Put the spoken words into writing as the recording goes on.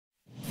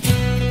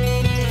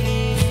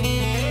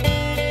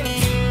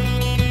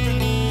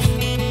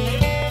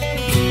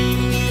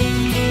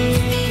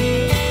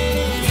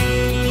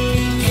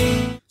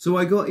So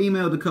I got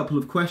emailed a couple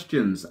of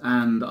questions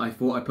and I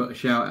thought I'd put a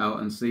shout out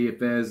and see if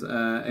there's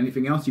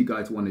anything else you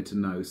guys wanted to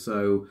know.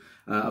 So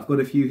I've got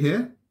a few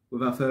here.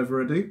 Without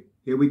further ado,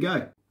 here we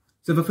go.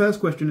 So the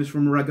first question is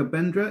from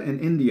Raghavendra in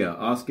India,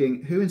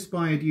 asking, who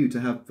inspired you to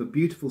have the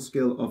beautiful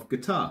skill of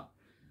guitar?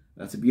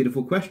 That's a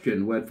beautiful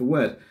question, word for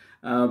word.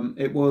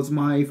 It was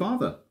my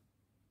father.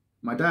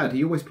 My dad.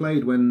 He always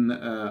played when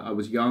I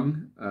was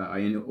young.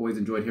 I always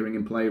enjoyed hearing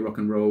him play rock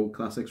and roll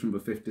classics from the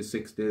 50s,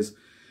 60s.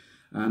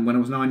 And when I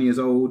was 9 years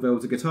old, there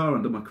was a guitar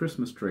under my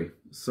Christmas tree.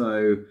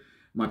 So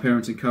my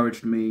parents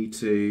encouraged me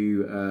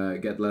to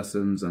get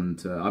lessons. And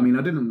I mean,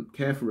 I didn't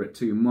care for it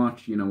too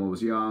much. You know, I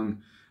was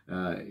young,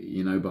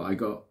 but I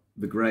got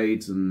the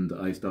grades and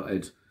I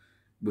started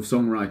with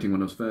songwriting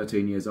when I was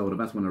 13 years old. And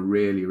that's when I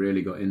really,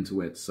 really got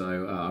into it.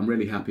 So I'm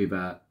really happy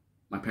that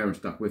my parents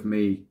stuck with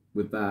me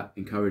with that,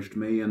 encouraged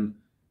me, and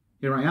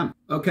here I am.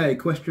 Okay,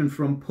 question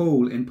from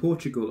Paul in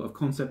Portugal of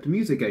Concept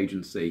Music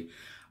Agency,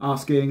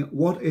 asking,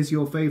 what is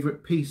your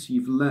favourite piece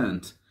you've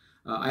learnt?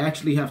 I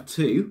actually have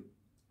two,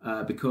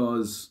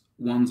 because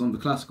one's on the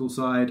classical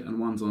side and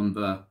one's on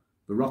the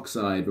rock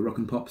side, the rock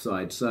and pop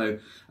side. So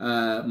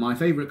my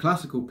favourite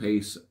classical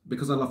piece,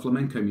 because I love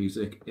flamenco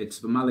music, it's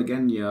the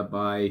Malagueña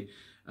by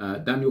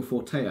Daniel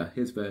Fortea,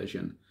 his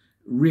version.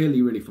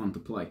 Really, really fun to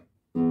play.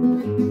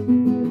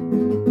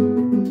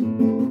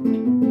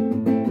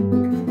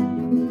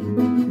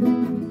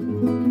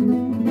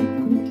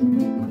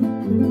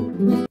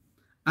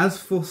 As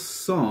for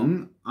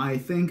song, I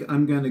think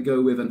I'm going to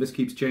go with, and this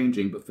keeps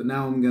changing, but for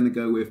now I'm going to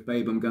go with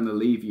Babe, I'm Gonna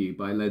Leave You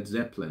by Led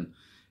Zeppelin.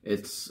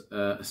 It's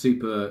a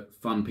super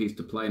fun piece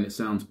to play and it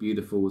sounds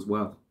beautiful as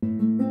well.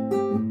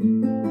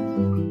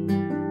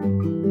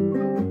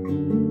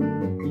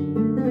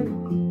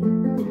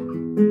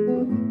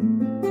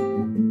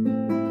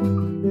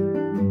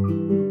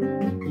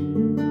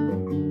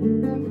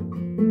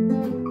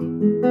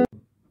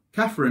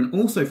 Catherine,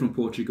 also from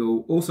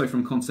Portugal, also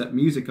from Concept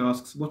Music,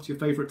 asks, what's your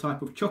favourite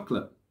type of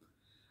chocolate?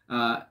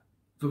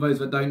 For those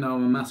that don't know,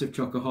 I'm a massive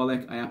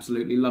chocoholic. I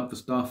absolutely love the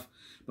stuff.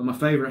 But my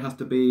favourite has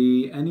to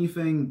be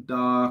anything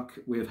dark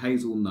with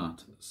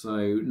hazelnut.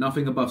 So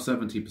nothing above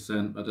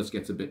 70%, that just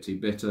gets a bit too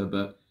bitter.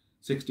 But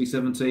 60,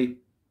 70,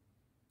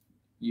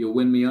 you'll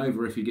win me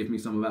over if you give me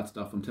some of that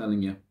stuff, I'm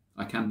telling you.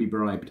 I can be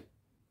bribed.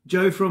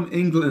 Joe from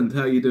England,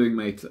 how are you doing,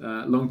 mate?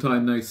 Long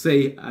time no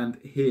see, and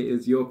here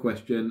is your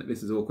question.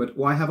 This is awkward.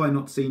 Why have I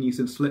not seen you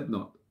since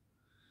Slipknot?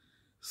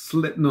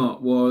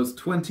 Slipknot was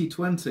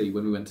 2020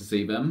 when we went to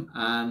see them,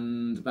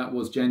 and that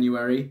was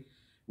January.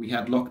 We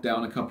had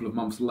lockdown a couple of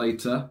months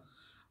later,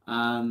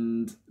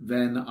 and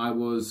then I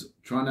was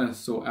trying to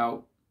sort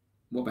out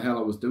what the hell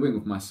I was doing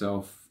with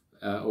myself.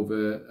 All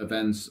the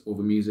events, all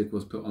the music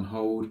was put on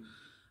hold,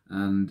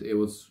 and it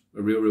was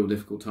a real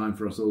difficult time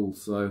for us all.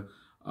 So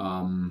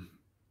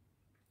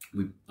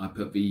I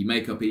put the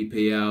makeup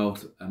EP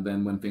out, and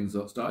then when things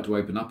started to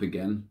open up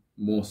again,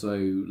 more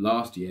so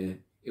last year,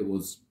 it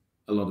was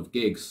a lot of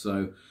gigs.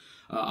 So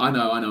I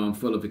know I'm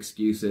full of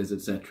excuses,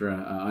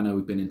 etc. I know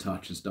we've been in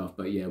touch and stuff,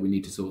 but yeah, we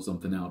need to sort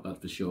something out, that's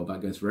for sure.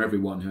 That goes for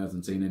everyone who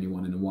hasn't seen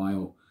anyone in a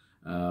while.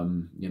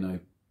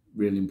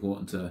 Really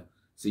important to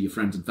see your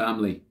friends and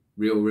family.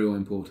 Real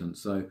important.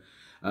 So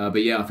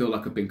but yeah, I feel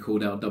like I've been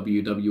called out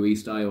WWE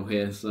style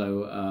here,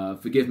 so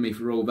forgive me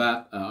for all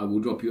that. I will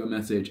drop you a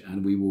message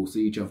and we will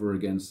see each other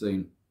again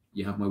soon.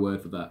 You have my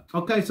word for that.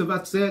 Okay, so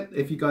that's it.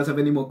 If you guys have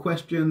any more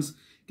questions,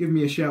 give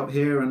me a shout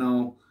here and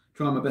I'll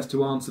try my best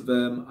to answer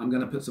them. I'm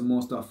going to put some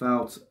more stuff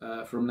out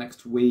from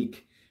next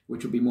week,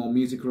 which will be more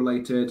music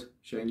related,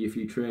 showing you a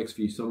few tricks, a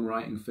few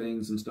songwriting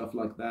things and stuff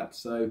like that.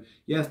 So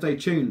yeah, stay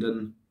tuned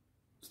and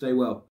stay well.